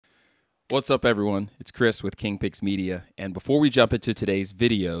What's up, everyone? It's Chris with King Picks Media, and before we jump into today's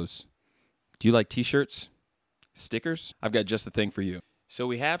videos, do you like t-shirts? Stickers? I've got just the thing for you. So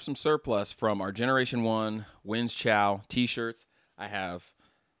we have some surplus from our Generation 1 Wins Chow t-shirts. I have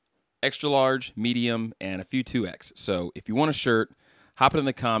extra large, medium, and a few 2X. So if you want a shirt, hop it in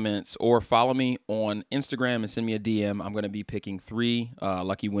the comments or follow me on Instagram and send me a DM. I'm going to be picking 3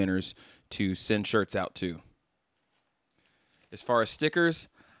 lucky winners to send shirts out to. As far as stickers,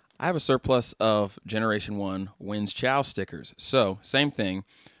 I have a surplus of Generation 1 Wins Chow stickers. So, same thing.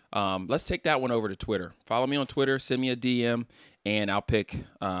 Let's take that one over to Twitter. Follow me on Twitter, send me a DM, and I'll pick,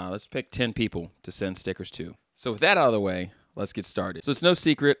 let's pick 10 people to send stickers to. So, with that out of the way, let's get started. So, it's no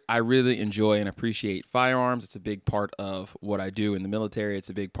secret, I really enjoy and appreciate firearms. It's a big part of what I do in the military.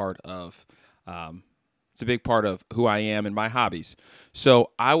 It's a big part of who I am and my hobbies. So,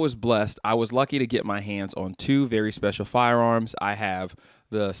 I was blessed. I was lucky to get my hands on 2 very special firearms. I have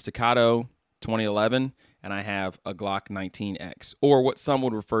the Staccato 2011, and I have a Glock 19X, or what some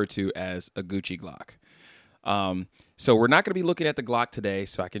would refer to as a Gucci Glock. So we're not going to be looking at the Glock today,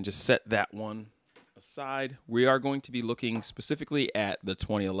 so I can just set that one aside. We are going to be looking specifically at the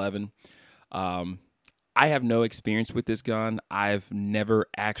 2011. I have no experience with this gun. I've never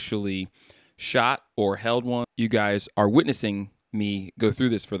actually shot or held one. You guys are witnessing me go through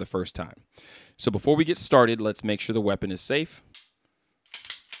this for the first time. So before we get started, let's make sure the weapon is safe.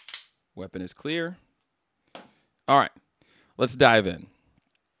 Weapon is clear. All right, let's dive in.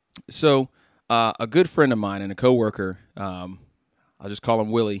 So a good friend of mine and a coworker, I'll just call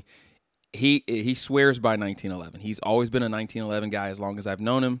him Willy, he swears by 1911. He's always been a 1911 guy as long as I've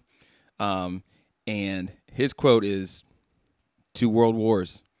known him. And his quote is, 2 world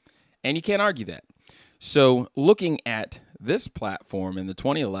wars. And you can't argue that. So looking at this platform in the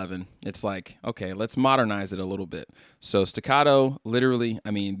 2011, it's like, okay, let's modernize it a little bit. So Staccato, literally,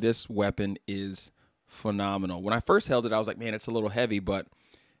 I mean, this weapon is phenomenal. When I first held it, I was like, man, it's a little heavy, but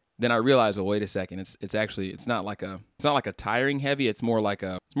then I realized, well, wait a second, it's not like a tiring heavy, it's more like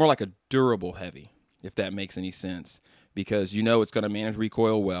a durable heavy, if that makes any sense, because you know it's going to manage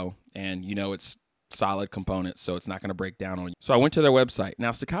recoil well, and you know it's solid components, so it's not going to break down on you. So I went to their website.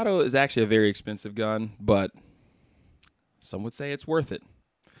 Now, Staccato is actually a very expensive gun, but some would say it's worth it.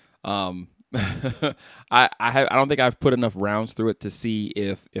 I don't think I've put enough rounds through it to see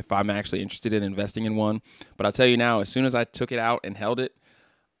if I'm actually interested in investing in one. But I'll tell you now, as soon as I took it out and held it,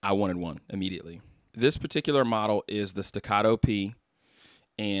 I wanted one immediately. This particular model is the Staccato P,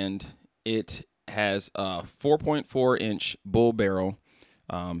 and it has a 4.4-inch bull barrel.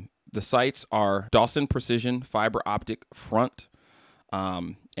 The sights are Dawson Precision fiber optic front,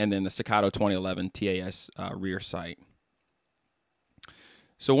 and then the Staccato 2011 TAS rear sight.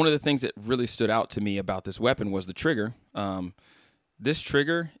 So one of the things that really stood out to me about this weapon was the trigger. This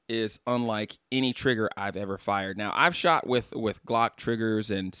trigger is unlike any trigger I've ever fired. Now, I've shot with Glock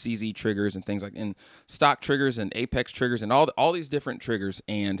triggers and CZ triggers and things like, and stock triggers and Apex triggers and all these different triggers,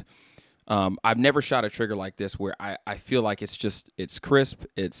 and I've never shot a trigger like this where I feel like it's crisp,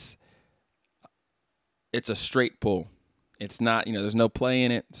 it's a straight pull. It's not, there's no play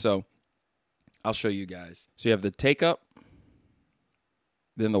in it. So I'll show you guys. So you have the take up,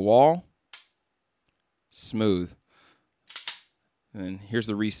 then the wall, smooth. And then here's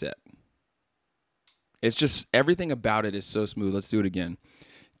the reset. It's just, everything about it is so smooth. Let's do it again.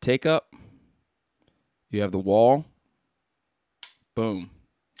 Take up, you have the wall, boom.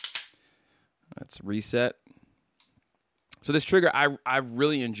 That's reset. So this trigger, I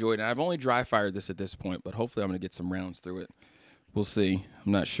really enjoyed it. I've only dry fired this at this point, but hopefully I'm going to get some rounds through it. We'll see.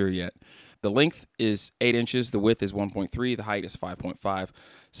 I'm not sure yet. The length is 8 inches. The width is 1.3. The height is 5.5.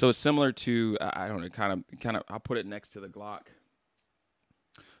 So it's similar to, I don't know, kind of. I'll put it next to the Glock.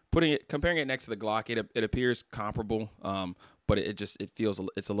 Comparing it next to the Glock, it appears comparable, but it feels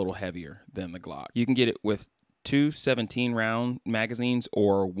it's a little heavier than the Glock. You can get it with 2 17-round magazines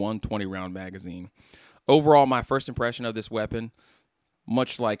or 1 20-round magazine. Overall, my first impression of this weapon,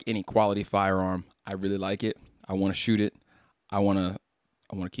 much like any quality firearm, I really like it. I want to shoot it. I want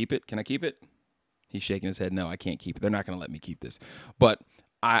to keep it. Can I keep it? He's shaking his head. No, I can't keep it. They're not going to let me keep this. But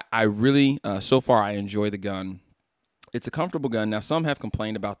I really, so far, I enjoy the gun. It's a comfortable gun. Now, some have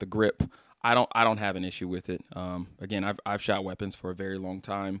complained about the grip. I don't have an issue with it. Again, I've shot weapons for a very long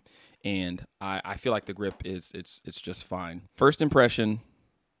time, and I feel like the grip it's just fine. First impression,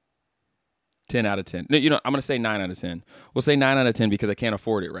 10 out of 10. No, I'm going to say 9 out of 10. We'll say 9 out of 10 because I can't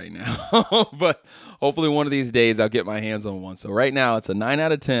afford it right now. But hopefully one of these days I'll get my hands on one. So right now it's a 9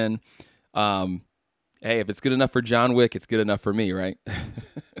 out of 10. Hey, if it's good enough for John Wick, it's good enough for me, right?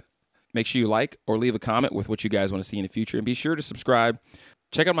 Make sure you like or leave a comment with what you guys want to see in the future. And be sure to subscribe.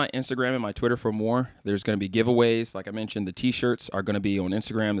 Check out my Instagram and my Twitter for more. There's going to be giveaways. Like I mentioned, the T-shirts are going to be on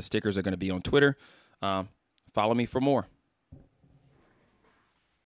Instagram. The stickers are going to be on Twitter. Follow me for more.